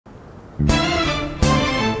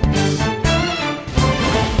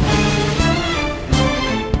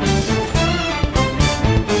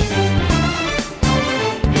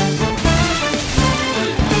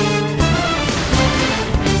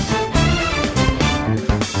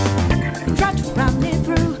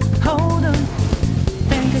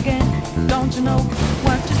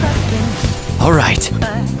Alright.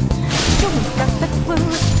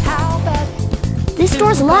 This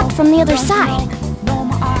door's locked from the other side.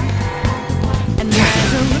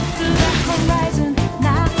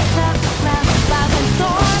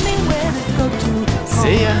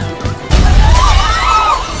 See ya.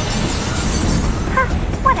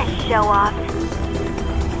 What a show-off.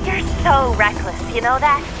 You're so reckless, you know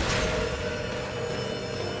that?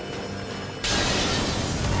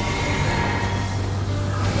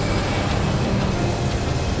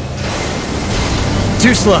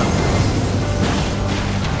 Too slow.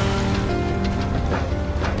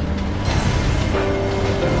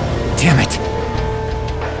 Damn it.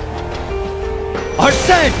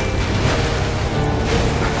 Arsene!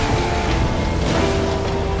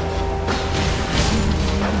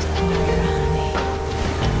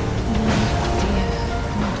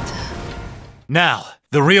 Now,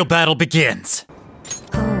 the real battle begins.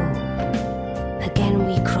 Again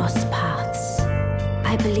we cross paths.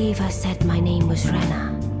 I believe I said my name was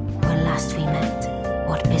Ranni when last we met.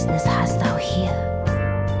 What business hast thou here?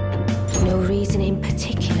 No reason in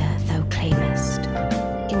particular thou claimest.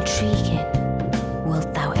 Intriguing,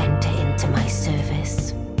 wilt thou enter into my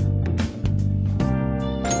service?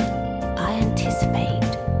 I anticipate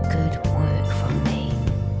good work from thee.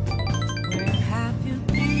 Where have you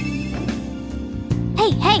been?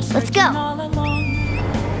 Hey, let's go.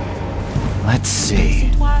 Let's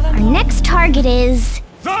see. Our next target is...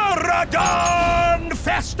 the RADAAAAAAHN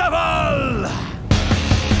Festival!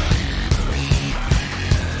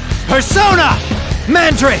 Persona!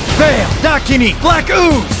 Mandrake! Veil! Dakini! Black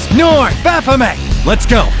Ooze! Norn! Baphomet! Let's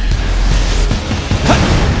go!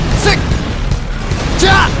 Sick!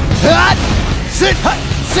 Ja! Hut! Sit! Hut!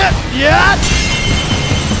 Sit! Yeah!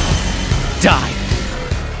 Die!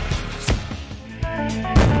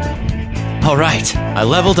 Alright, I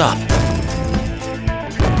leveled up.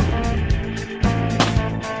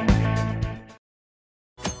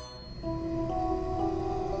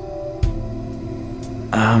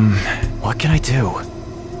 What can I do?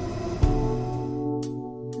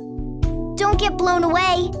 Don't get blown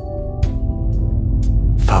away.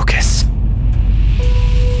 Focus.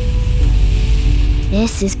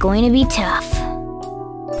 This is going to be tough.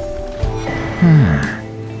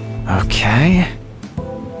 Okay.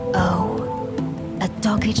 Oh, a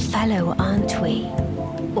dogged fellow, aren't we?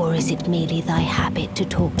 Or is it merely thy habit to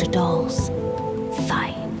talk to dolls?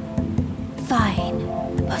 Fine. Fine.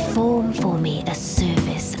 Perform for me a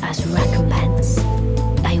service as recompense.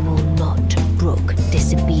 I will not brook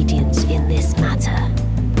disobedience in this matter.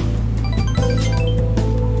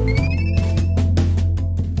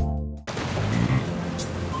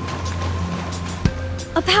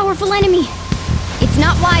 A powerful enemy. It's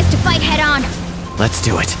not wise to fight head-on. Let's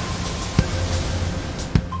do it.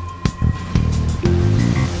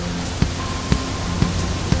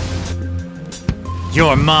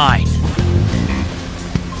 You're mine.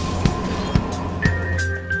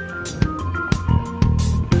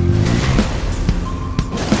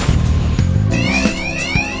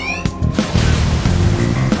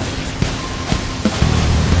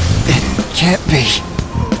 It can't be.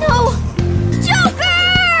 No! Joker!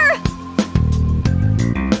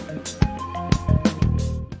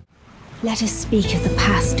 Let us speak of the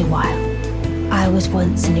past a while. I was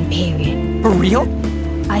once an Empyrean. For real?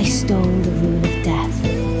 I stole the rune of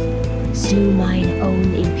death, slew mine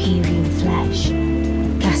own Empyrean flesh,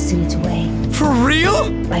 casting it away. For real?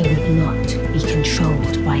 I would not be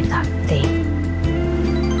controlled by that thing.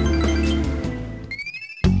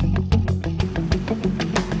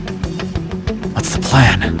 What's the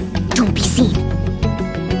plan? Don't be seen.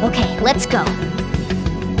 Okay, let's go.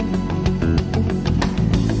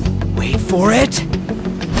 Wait for it.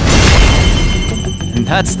 And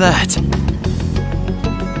that's that.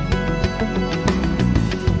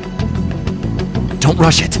 Don't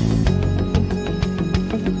rush it.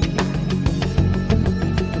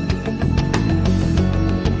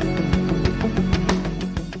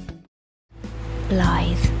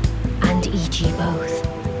 Blithe and E.G. both.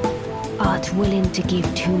 Art willing to give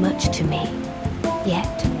too much to me,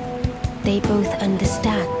 yet they both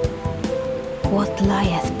understand what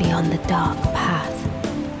lieth beyond the dark path,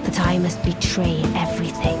 that I must betray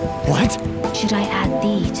everything. What? Should I add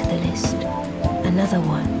thee to the list? Another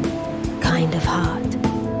one, kind of hard.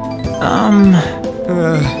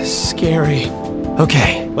 Scary.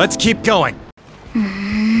 Okay, let's keep going.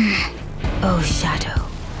 Oh, Shadow,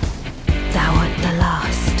 thou art the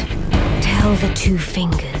last. Tell the two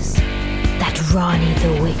fingers that Ranni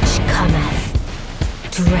the witch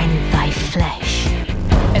cometh to rend thy flesh.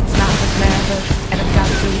 It's not as never, and I've got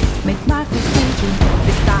to make my decision.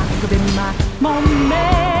 This time could be my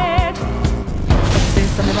moment. But this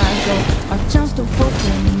samurai goes a chance to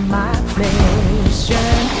fulfill my mission.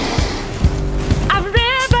 A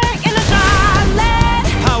river in a darkland.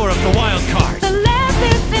 Power of the wild card. The left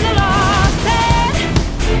is in a lost land.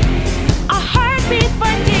 A heartbeat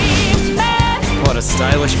for demon. What a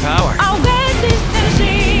stylish power. A oasis in a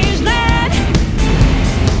siege land.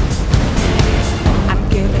 I'm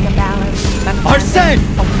giving a balance. Arsene!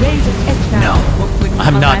 No,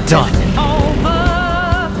 I'm not done.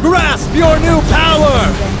 Grasp your new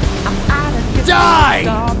power! Die!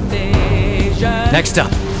 Next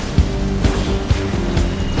up.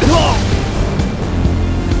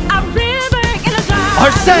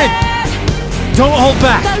 Arsene! Don't hold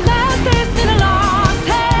back!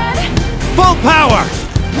 Full power!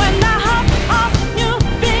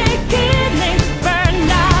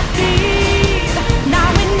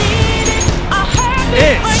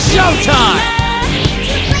 It's showtime!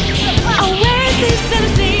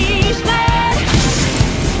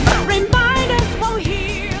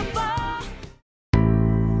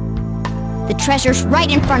 The treasure's right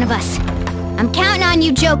in front of us. I'm counting on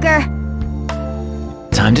you, Joker.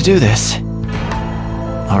 Time to do this.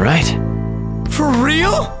 All right. For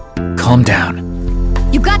real? Calm down.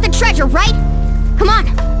 You got the treasure, right? Come on.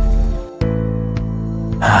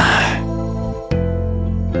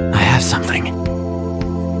 I have something.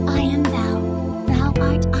 I am thou, thou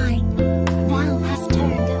art I. Thou hast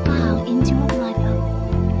turned a vow into a blood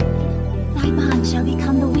oath. Thy bond shall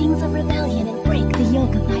become the wings of rebellion and break the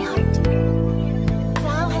yoke of thy heart.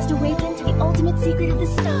 Thou hast awakened to the ultimate secret of the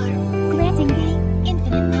star, granting thee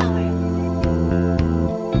infinite power.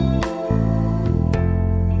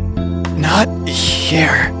 Not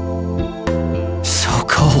here. So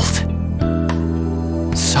cold.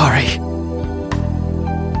 Sorry.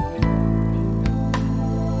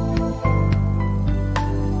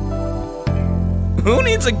 Who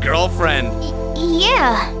needs a girlfriend?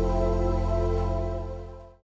 Yeah.